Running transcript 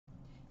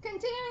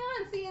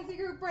CNC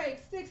group break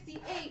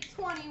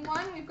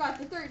 6821. We've got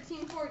the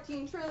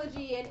 1314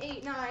 Trilogy and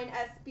 89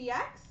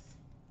 SBX.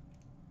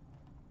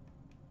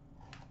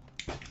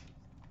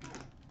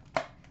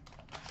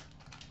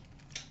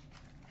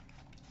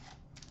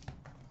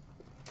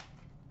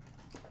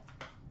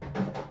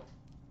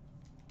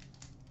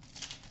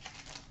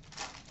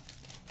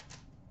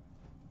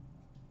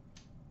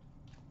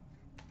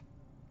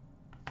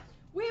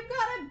 We've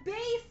got a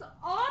base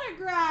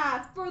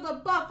autograph for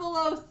the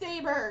Buffalo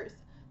Sabres.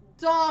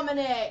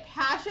 Dominic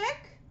Hasek.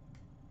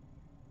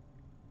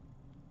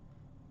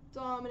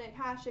 Dominic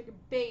Hasek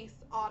base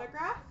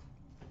autograph.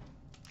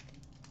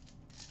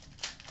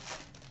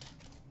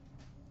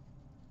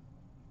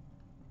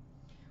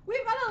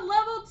 We've got a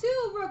level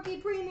 2 rookie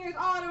premiers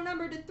auto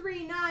number to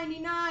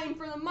 399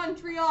 for the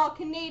Montreal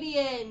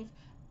Canadiens.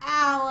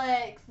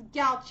 Alex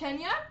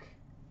Galchenyuk.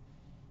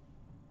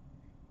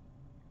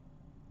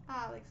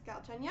 Alex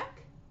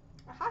Galchenyuk.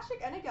 A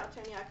Hasek and a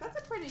Galchenyuk. That's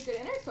a pretty good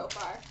inner so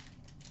far.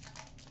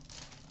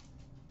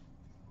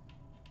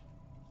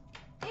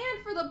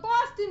 And for the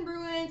Boston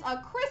Bruins, a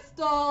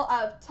crystal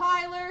of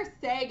Tyler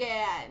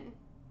Seguin.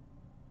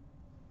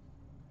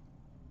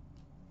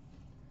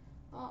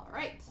 All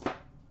right.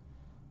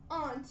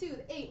 On to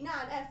the 89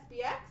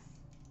 SBX.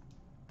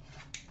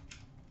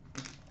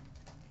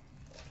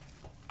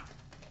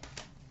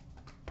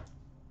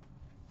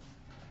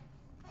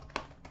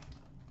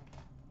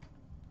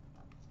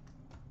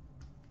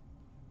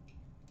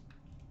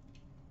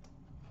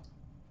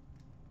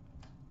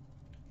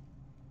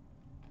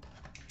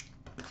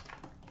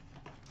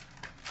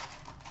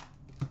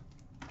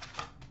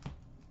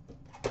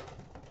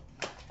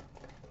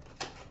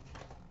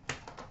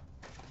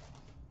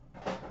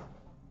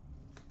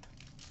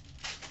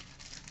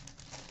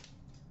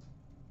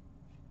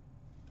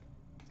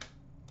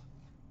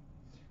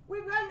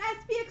 We've got an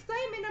SB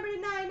Excitement number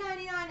to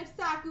 999 of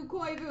Saku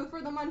Koivu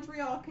for the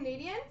Montreal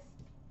Canadiens.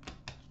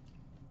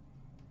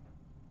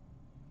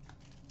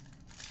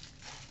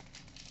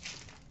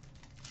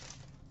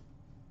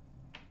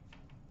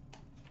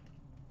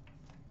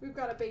 We've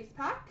got a base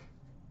pack.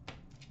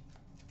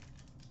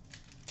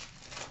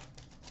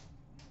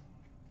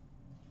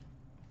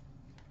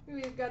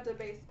 We've got the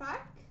base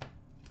pack.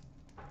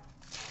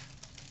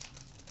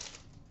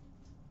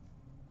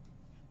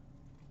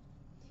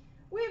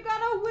 We've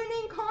got a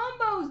Winning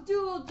Combos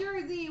dual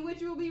jersey, which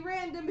will be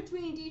random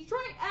between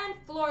Detroit and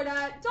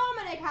Florida.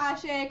 Dominic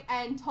Hasek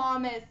and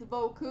Thomas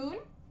Vokoun.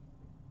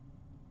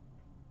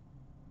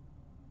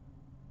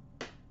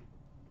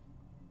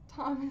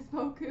 Thomas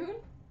Vokoun.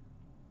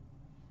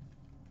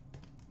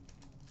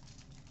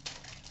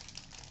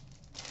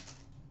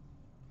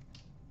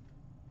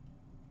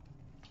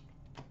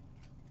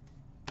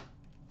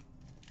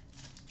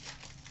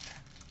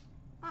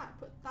 I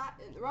put that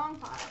in the wrong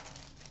pile.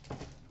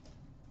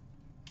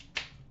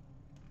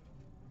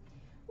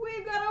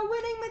 We've got a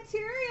Winning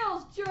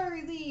Materials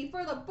jersey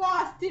for the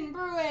Boston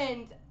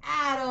Bruins,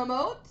 Adam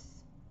Oates.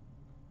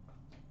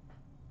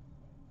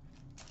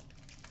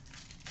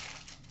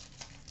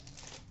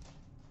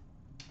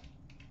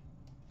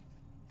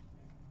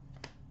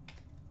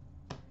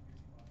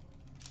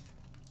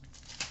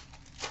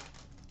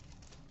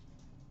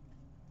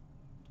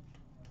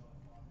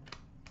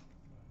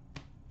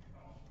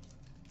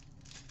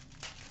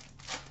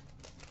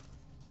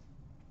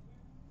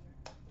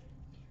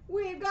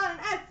 We've got an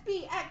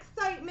SB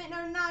Excitement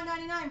number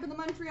 999 for the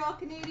Montreal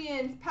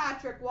Canadiens,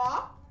 Patrick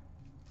Waugh.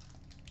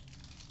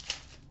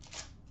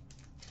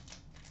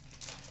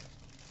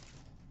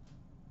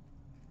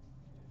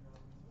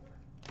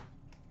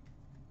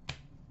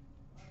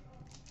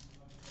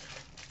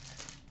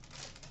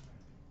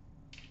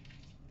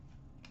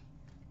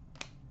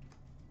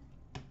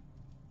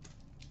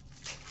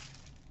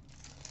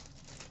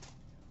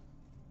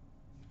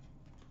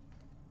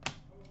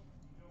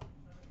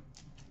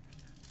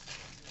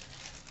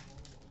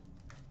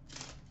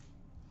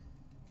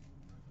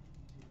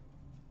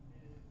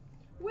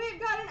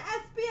 We've got an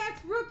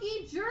SBX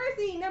rookie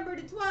jersey number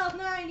to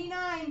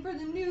 1299 for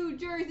the New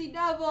Jersey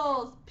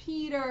Devils,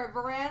 Peter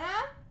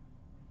Verana.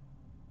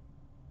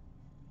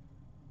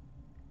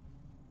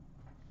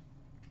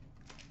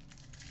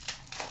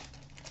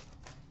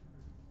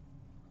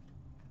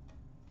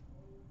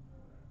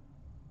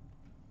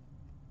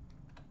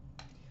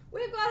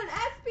 We've got an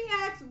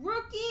SBX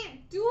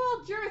rookie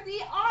dual jersey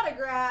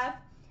autograph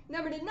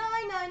number to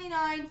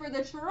 999 for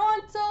the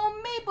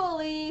Toronto Maple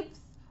Leafs,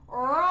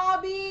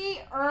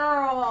 Robbie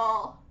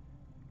Earl.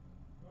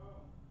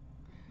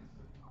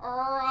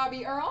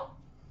 Robbie Earl.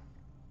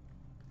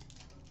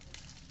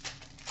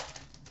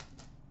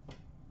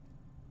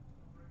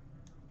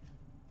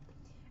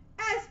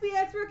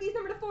 SBX rookies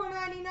number to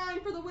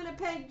 499 for the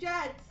Winnipeg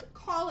Jets,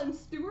 Colin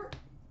Stewart.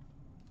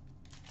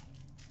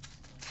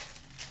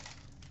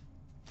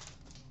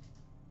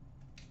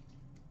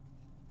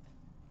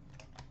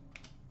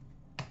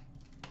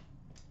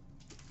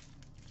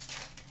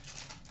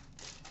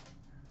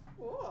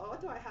 Oh,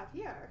 what do I have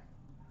here?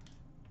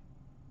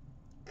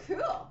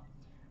 Cool.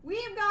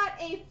 We've got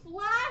a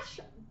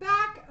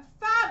Flashback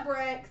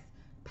Fabrics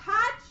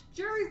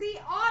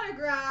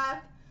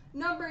autograph.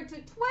 Number to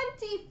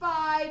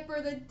 25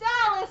 for the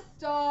Dallas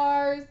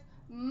Stars,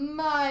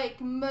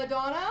 Mike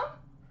Madonna.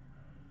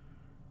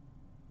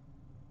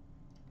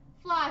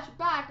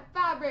 Flashback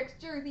Fabrics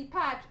jersey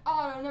patch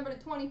auto number to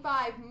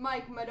 25,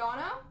 Mike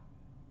Madonna.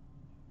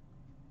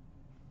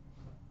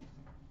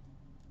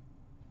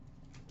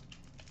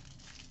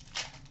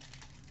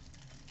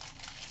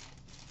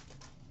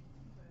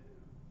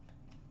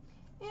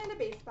 And a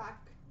base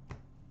pack.